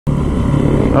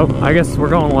Oh, I guess we're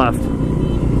going left.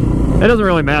 It doesn't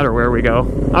really matter where we go.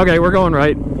 Okay, we're going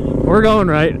right. We're going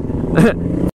right.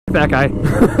 That guy.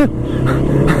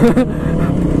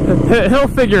 He'll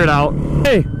figure it out.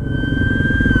 Hey.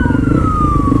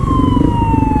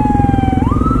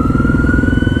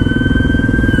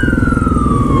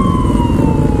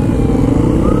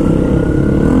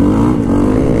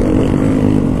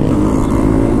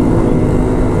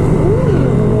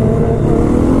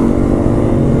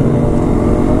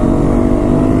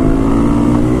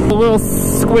 A little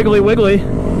squiggly wiggly.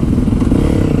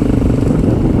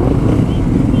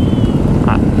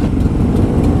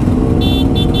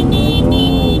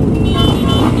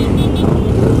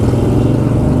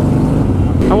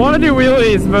 I want to do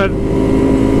wheelies, but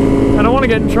I don't want to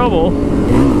get in trouble.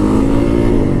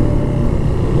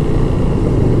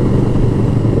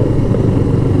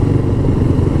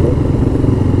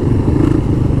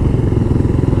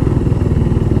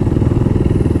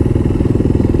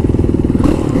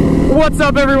 What's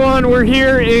up, everyone? We're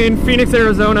here in Phoenix,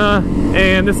 Arizona,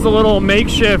 and this is a little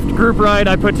makeshift group ride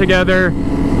I put together.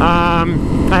 I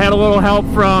had a little help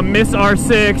from Miss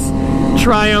R6,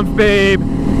 Triumph Babe,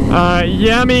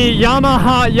 Yamahian.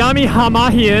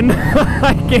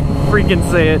 I can't freaking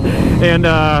say it. And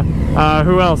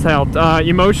who else helped?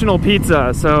 Emotional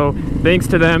Pizza. So thanks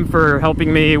to them for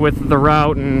helping me with the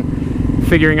route and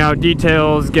figuring out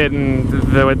details, getting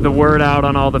the word out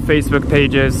on all the Facebook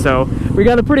pages. So we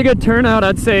got a pretty good turnout.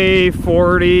 I'd say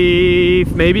 40,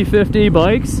 maybe 50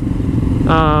 bikes.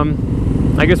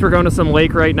 I guess we're going to some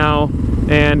lake right now.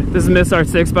 And this is Miss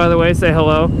R6, by the way. Say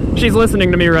hello. She's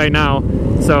listening to me right now.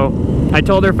 So I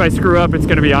told her if I screw up, it's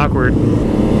going to be awkward.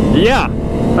 Yeah,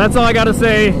 that's all I got to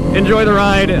say. Enjoy the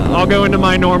ride. I'll go into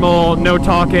my normal no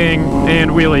talking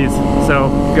and wheelies. So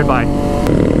goodbye.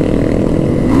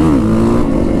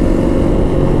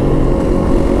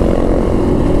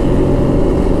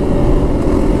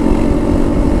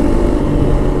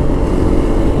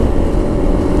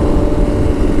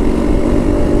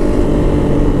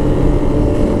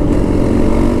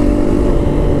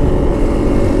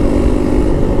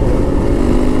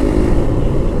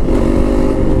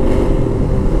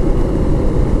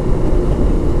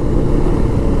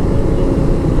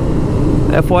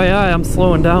 FYI, I'm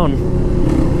slowing down.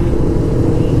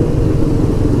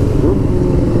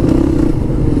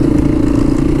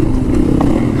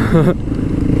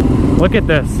 Look at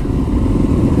this.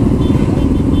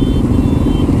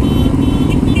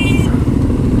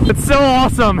 It's so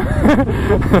awesome.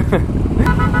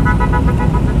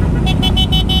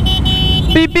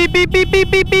 Beep, beep, beep, beep,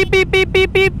 beep, beep, beep, beep, beep,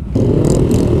 beep, beep.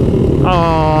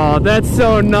 Oh, that's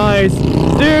so nice.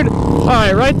 Dude, all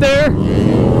right, right there.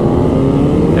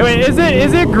 Wait, is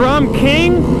it Grum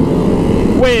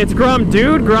King? Wait, it's Grum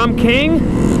Dude? Grum King?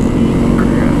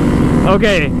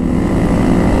 Okay.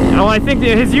 Oh, I think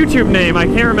his YouTube name, I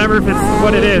can't remember if it's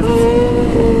what it is.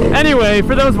 Anyway,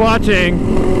 for those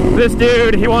watching, this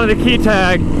dude, he wanted a key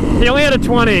tag. He only had a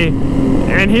 20,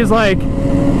 and he's like,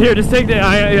 here, just take the,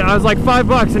 I was like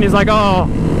 $5, and he's like, oh,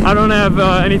 I don't have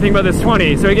anything but this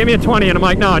 20. So he gave me a 20, and I'm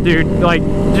like, no, dude, like,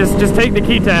 just take the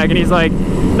key tag. And he's like,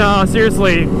 no,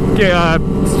 seriously,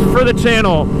 for the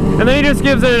channel. And then he just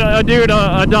gives a dude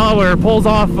a dollar, pulls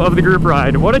off of the group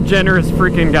ride. What a generous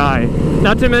freaking guy.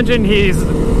 Not to mention he's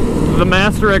the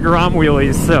master at Grom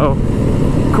wheelies, so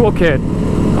cool kid.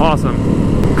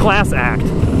 Awesome. Class act.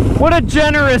 What a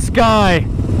generous guy.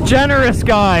 Generous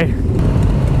guy.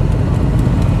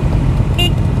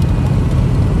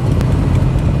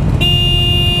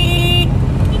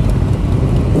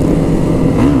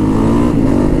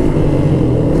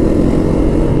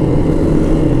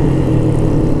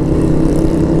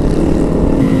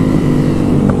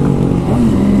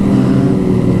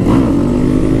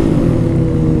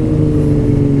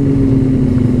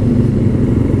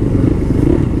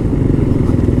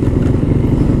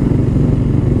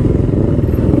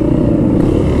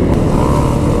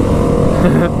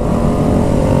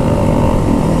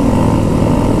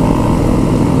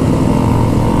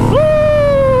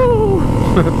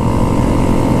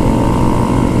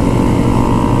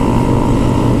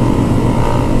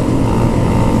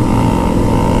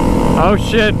 Oh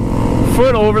shit,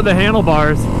 foot over the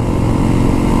handlebars.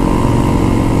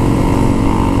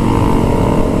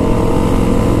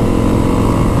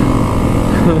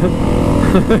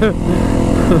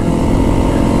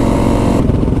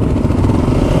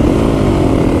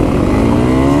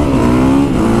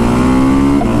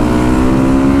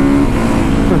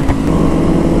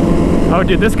 Oh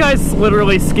dude, this guy's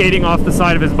literally skating off the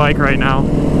side of his bike right now.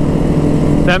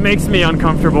 That makes me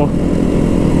uncomfortable.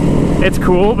 It's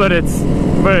cool, but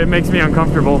it makes me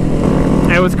uncomfortable.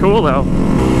 It was cool though.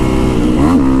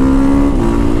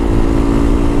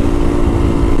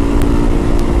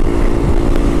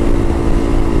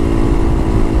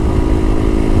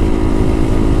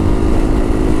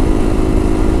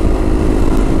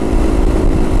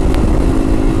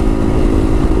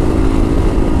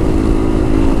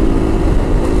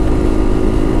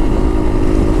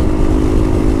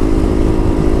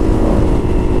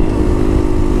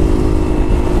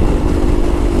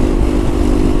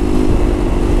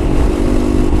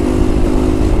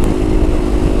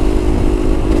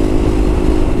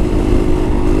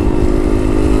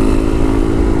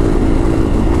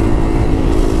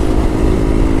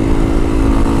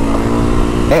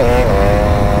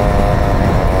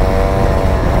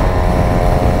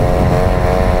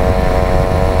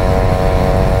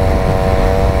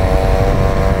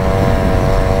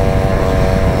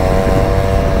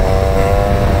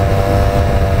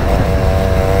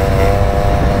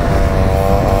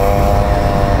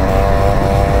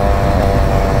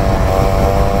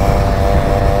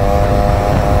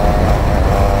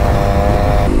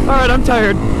 I'm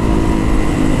tired.